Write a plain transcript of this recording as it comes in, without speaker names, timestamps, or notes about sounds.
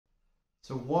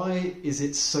So why is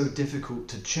it so difficult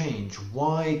to change?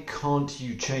 Why can't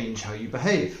you change how you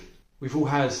behave? We've all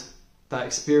had that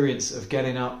experience of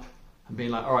getting up and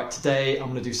being like, all right, today I'm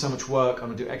going to do so much work, I'm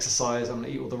going to do exercise, I'm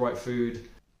going to eat all the right food,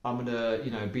 I'm going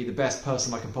to, be the best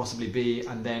person I can possibly be,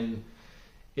 and then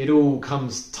it all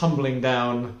comes tumbling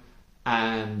down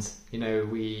and,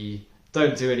 we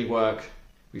don't do any work,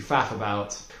 we faff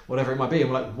about, whatever it might be,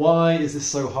 and we're like, why is this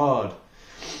so hard?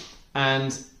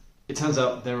 And it turns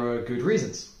out there are good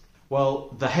reasons.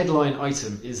 Well, the headline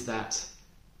item is that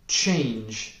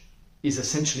change is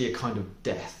essentially a kind of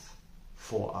death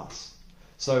for us.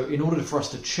 So in order for us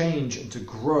to change and to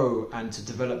grow and to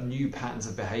develop new patterns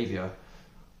of behavior,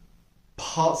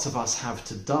 parts of us have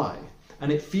to die. And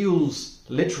it feels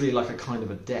literally like a kind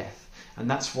of a death. And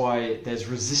that's why there's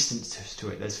resistance to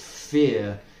it. There's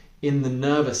fear in the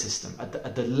nervous system.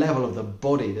 At the level of the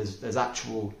body, there's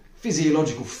actual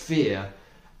physiological fear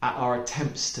at our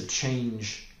attempts to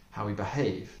change how we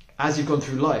behave. As you've gone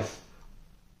through life,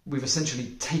 we've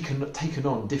essentially taken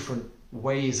on different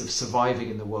ways of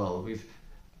surviving in the world. We've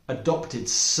adopted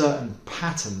certain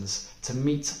patterns to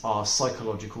meet our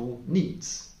psychological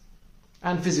needs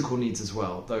and physical needs as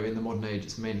well, though in the modern age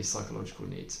it's mainly psychological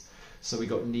needs. So we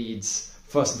got needs,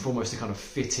 first and foremost, to kind of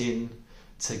fit in,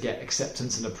 to get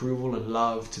acceptance and approval and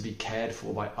love, to be cared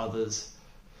for by others,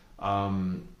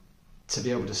 to be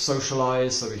able to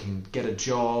socialize so we can get a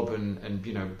job and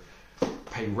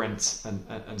pay rent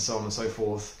and so on and so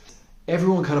forth.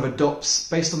 Everyone kind of adopts,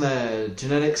 based on their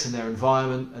genetics and their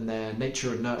environment and their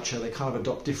nature and nurture, they kind of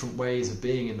adopt different ways of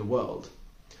being in the world.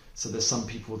 So there's some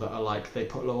people that are like, they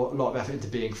put a lot of effort into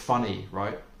being funny,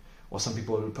 right? Or some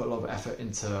people put a lot of effort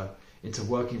into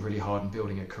working really hard and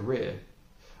building a career.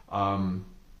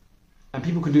 And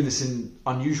people can do this in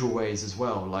unusual ways as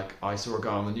well. Like I saw a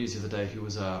guy on the news the other day who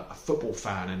was a football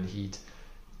fan, and he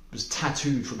was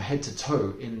tattooed from head to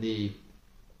toe in the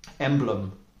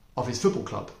emblem of his football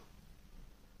club.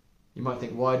 You might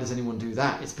think, why does anyone do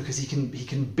that? It's because he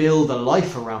can build a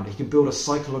life around it. He can build a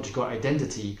psychological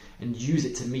identity and use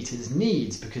it to meet his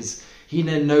needs, because he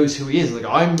then knows who he is. Like,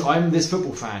 I'm this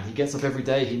football fan. He gets up every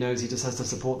day. He knows he just has to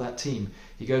support that team.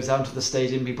 He goes down to the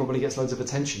stadium. He probably gets loads of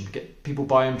attention. Get people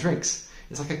buy him drinks.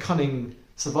 It's like a cunning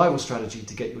survival strategy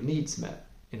to get your needs met,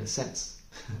 in a sense.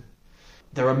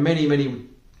 There are many, many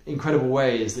incredible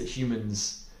ways that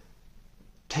humans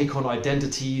take on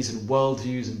identities and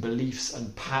worldviews and beliefs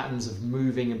and patterns of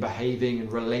moving and behaving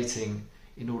and relating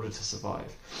in order to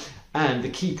survive. And the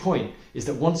key point is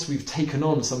that once we've taken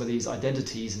on some of these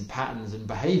identities and patterns and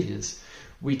behaviors,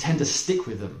 we tend to stick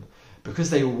with them. Because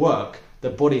they work, the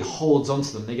body holds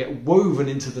onto them. They get woven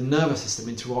into the nervous system,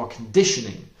 into our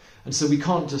conditioning. And so we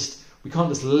can't just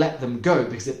let them go,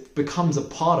 because it becomes a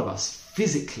part of us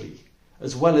physically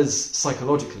as well as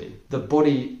psychologically. The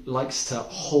body likes to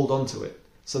hold on to it.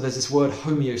 So there's this word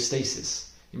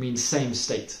homeostasis. It means same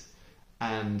state.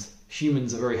 And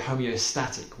humans are very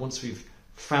homeostatic. Once we've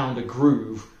found a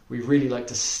groove, we really like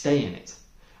to stay in it.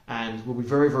 And we'll be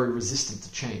very, very resistant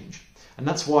to change. And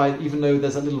that's why, even though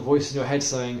there's a little voice in your head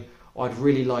saying, oh, I'd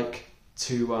really like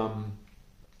to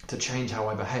change how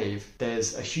I behave,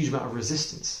 there's a huge amount of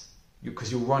resistance.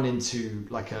 Because you'll run into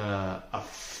like a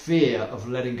fear of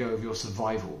letting go of your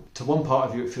survival. To one part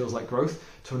of you, it feels like growth.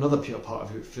 To another part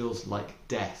of you, it feels like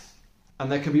death.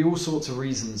 And there can be all sorts of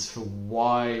reasons for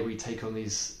why we take on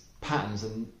these patterns,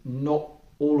 and not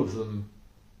all of them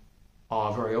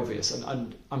are very obvious.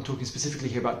 And I'm talking specifically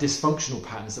here about dysfunctional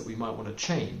patterns that we might want to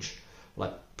change.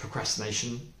 Like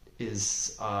procrastination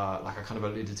is, like I kind of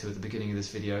alluded to at the beginning of this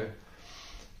video,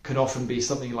 could often be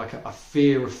something like a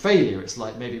fear of failure. It's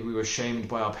like maybe we were shamed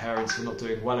by our parents for not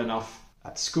doing well enough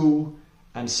at school,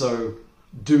 and so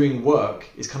doing work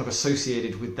is kind of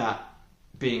associated with that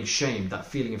being shamed, that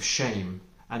feeling of shame,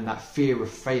 and that fear of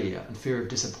failure and fear of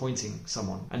disappointing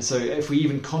someone. And so if we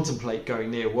even contemplate going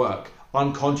near work,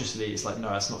 unconsciously it's like, no,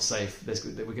 that's not safe.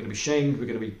 We're going to be shamed, we're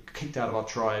going to be kicked out of our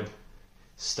tribe,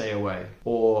 stay away.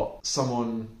 Or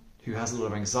someone who has a lot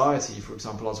of anxiety, for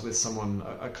example, I was with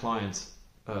a client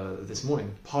this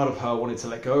morning. Part of her wanted to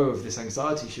let go of this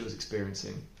anxiety she was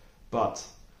experiencing, but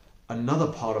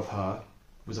another part of her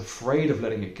was afraid of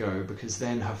letting it go, because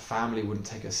then her family wouldn't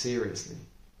take her seriously.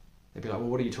 They'd be like, well,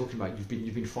 what are you talking about? You've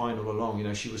been fine all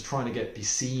along. She was trying to be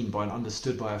seen by and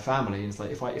understood by her family. And it's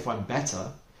like, if I'm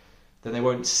better, then they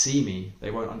won't see me.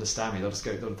 They won't understand me. They'll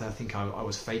think I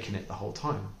was faking it the whole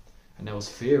time. And there was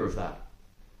fear of that.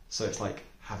 So it's like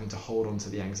having to hold on to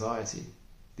the anxiety.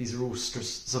 These are all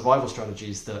survival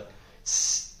strategies that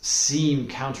seem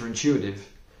counterintuitive,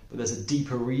 but there's a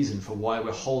deeper reason for why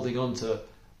we're holding on to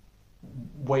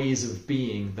ways of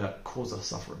being that cause us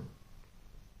suffering.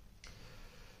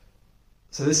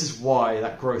 So this is why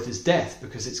that growth is death,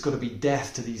 because it's got to be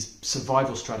death to these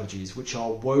survival strategies which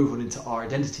are woven into our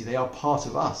identity. They are part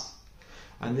of us.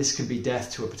 And this can be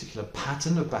death to a particular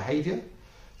pattern of behavior.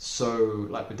 So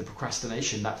like with the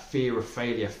procrastination, that fear of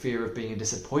failure, fear of being a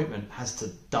disappointment has to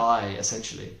die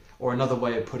essentially. Or another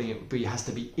way of putting it would be, has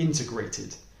to be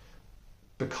integrated,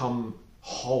 become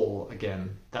whole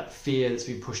again. That fear that's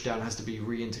been pushed down has to be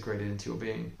reintegrated into your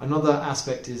being. Another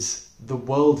aspect is the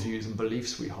worldviews and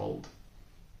beliefs we hold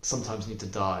sometimes need to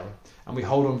die. And we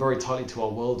hold on very tightly to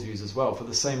our worldviews as well, for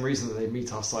the same reason that they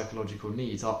meet our psychological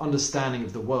needs. Our understanding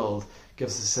of the world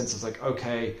gives us a sense of like,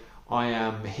 okay, I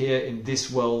am here in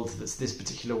this world that's this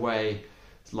particular way,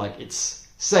 like it's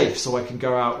safe so I can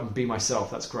go out and be myself,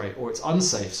 that's great. Or it's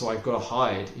unsafe so I've got to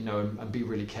hide, and be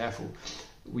really careful.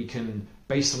 We can,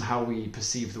 based on how we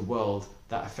perceive the world,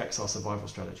 that affects our survival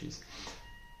strategies.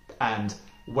 And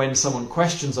when someone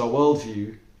questions our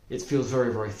worldview, it feels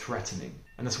very, very threatening.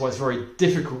 And that's why it's very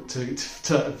difficult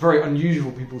to very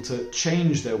unusual people to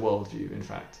change their worldview, in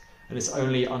fact. And it's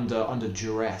only under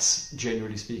duress,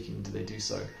 generally speaking, do they do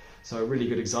so. So a really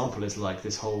good example is like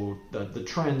this whole, the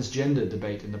transgender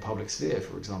debate in the public sphere,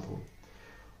 for example.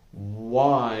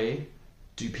 Why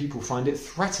do people find it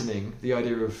threatening, the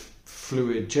idea of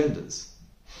fluid genders?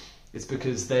 It's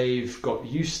because they've got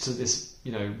used to this,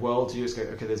 worldview. It's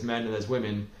okay, there's men and there's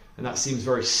women, and that seems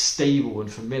very stable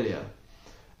and familiar.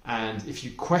 And if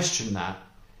you question that,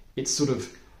 it's sort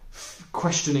of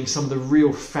questioning some of the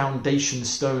real foundation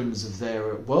stones of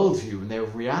their worldview and their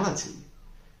reality.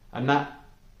 And that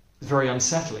is very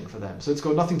unsettling for them. So it's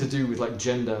got nothing to do with like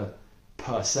gender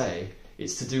per se.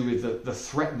 It's to do with the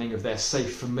threatening of their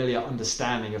safe, familiar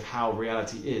understanding of how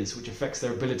reality is, which affects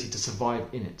their ability to survive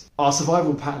in it. Our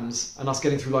survival patterns and us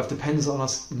getting through life depends on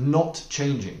us not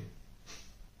changing.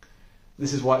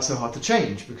 This is why it's so hard to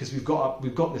change, because we've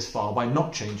got this far by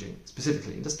not changing,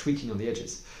 specifically, and just tweaking on the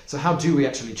edges. So how do we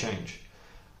actually change?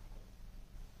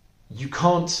 You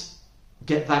can't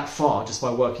get that far just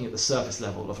by working at the surface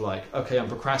level of like, okay, I'm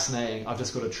procrastinating, I've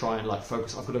just got to try and like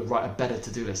focus, I've got to write a better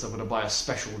to-do list, I've got to buy a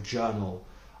special journal,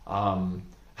 or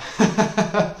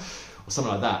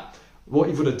something like that. What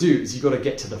you've got to do is you've got to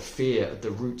get to the fear at the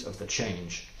root of the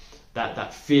change,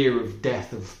 that fear of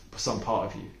death of some part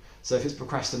of you. So if it's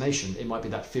procrastination, it might be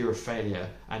that fear of failure,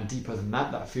 and deeper than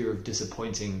that, that fear of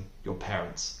disappointing your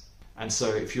parents. And so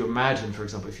if you imagine, for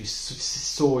example, if you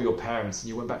saw your parents and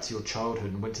you went back to your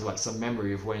childhood and went to like some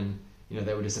memory of when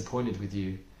they were disappointed with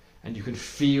you, and you can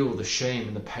feel the shame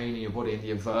and the pain in your body and the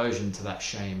aversion to that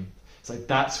shame, it's like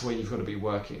that's where you've got to be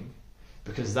working,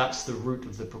 because that's the root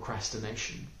of the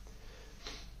procrastination.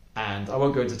 And I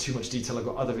won't go into too much detail. I've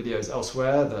got other videos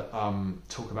elsewhere that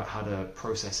talk about how to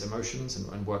process emotions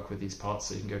and work with these parts,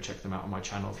 so you can go check them out on my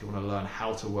channel if you want to learn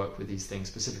how to work with these things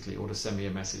specifically, or to send me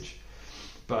a message.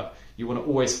 But you want to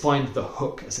always find the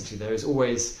hook, essentially. There is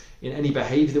always, in any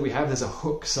behavior that we have, there's a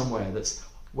hook somewhere that's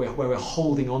where we're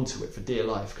holding on to it for dear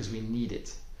life because we need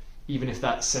it, even if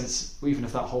that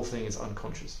whole thing is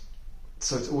unconscious.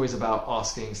 So it's always about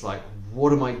asking, it's like,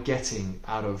 what am I getting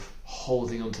out of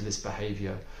holding on to this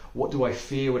behavior? What do I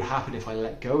fear would happen if I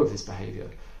let go of this behavior?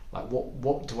 Like,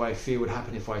 what do I fear would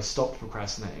happen if I stopped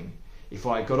procrastinating? If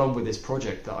I got on with this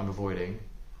project that I'm avoiding,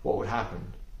 what would happen?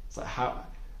 It's like,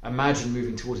 imagine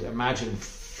moving towards it. Imagine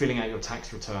filling out your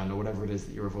tax return or whatever it is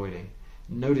that you're avoiding.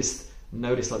 Notice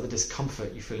like the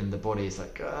discomfort you feel in the body. It's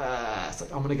like,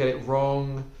 I'm going to get it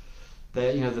wrong.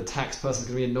 The tax person's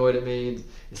going to be annoyed at me.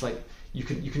 It's like you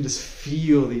can just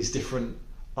feel these different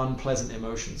unpleasant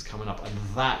emotions coming up, and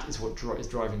that is what is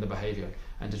driving the behavior.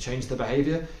 And to change the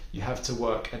behavior, you have to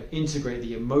work and integrate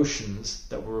the emotions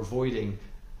that we're avoiding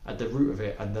at the root of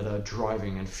it and that are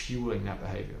driving and fueling that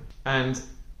behavior. And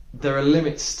there are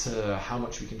limits to how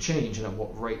much we can change and at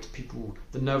what rate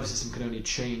the nervous system can only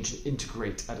change and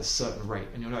integrate at a certain rate.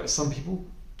 And you'll notice some people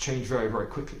change very, very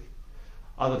quickly.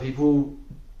 Other people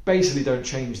basically don't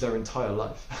change their entire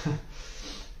life.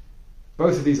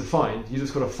 Both of these are fine. You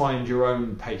just got to find your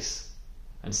own pace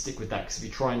and stick with that. Because if you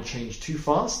try and change too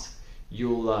fast,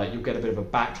 you'll get a bit of a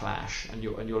backlash, and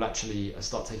you'll actually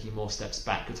start taking more steps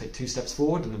back. You'll take 2 steps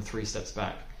forward and then 3 steps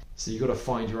back. So you've got to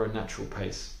find your own natural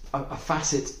pace. A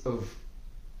facet of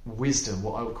wisdom,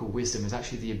 what I would call wisdom, is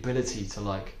actually the ability to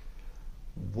like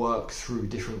work through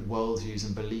different worldviews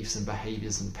and beliefs and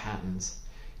behaviors and patterns.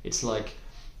 It's like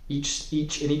in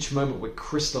each moment we're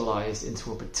crystallized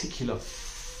into a particular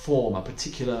form, a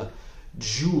particular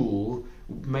jewel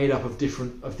made up of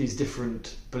these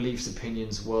different beliefs,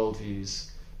 opinions,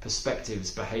 worldviews, perspectives,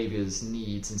 behaviors,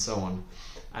 needs, and so on.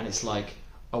 And it's like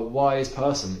a wise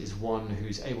person is one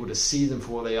who's able to see them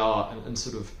for what they are and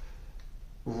sort of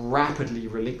rapidly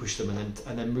relinquish them and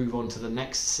then move on to the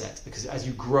next set, because as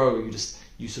you grow,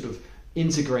 you sort of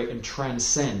integrate and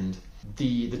transcend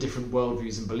the different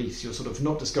worldviews and beliefs. You're sort of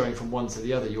not just going from one to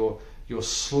the other, you're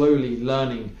slowly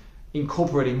learning,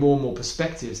 incorporating more and more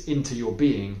perspectives into your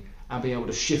being and being able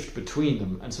to shift between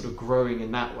them and sort of growing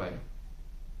in that way,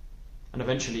 and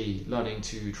eventually learning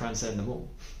to transcend them all.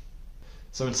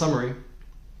 So in summary,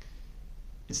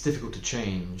 it's difficult to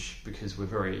change because we're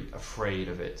very afraid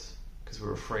of it, because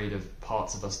we're afraid of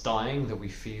parts of us dying that we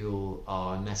feel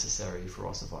are necessary for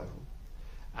our survival.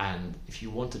 And if you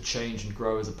want to change and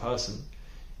grow as a person,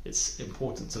 it's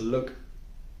important to look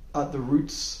at the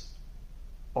roots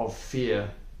of fear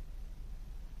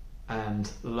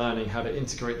and learning how to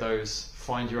integrate those,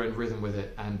 find your own rhythm with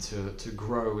it, and to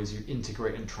grow as you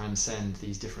integrate and transcend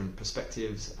these different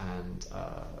perspectives and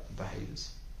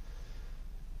behaviours.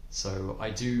 So I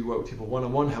do work with people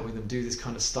one-on-one, helping them do this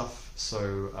kind of stuff.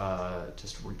 So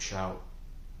just reach out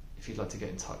if you'd like to get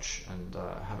in touch and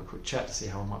have a quick chat to see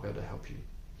how I might be able to help you.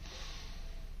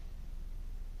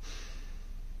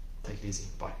 Take it easy.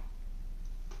 Bye.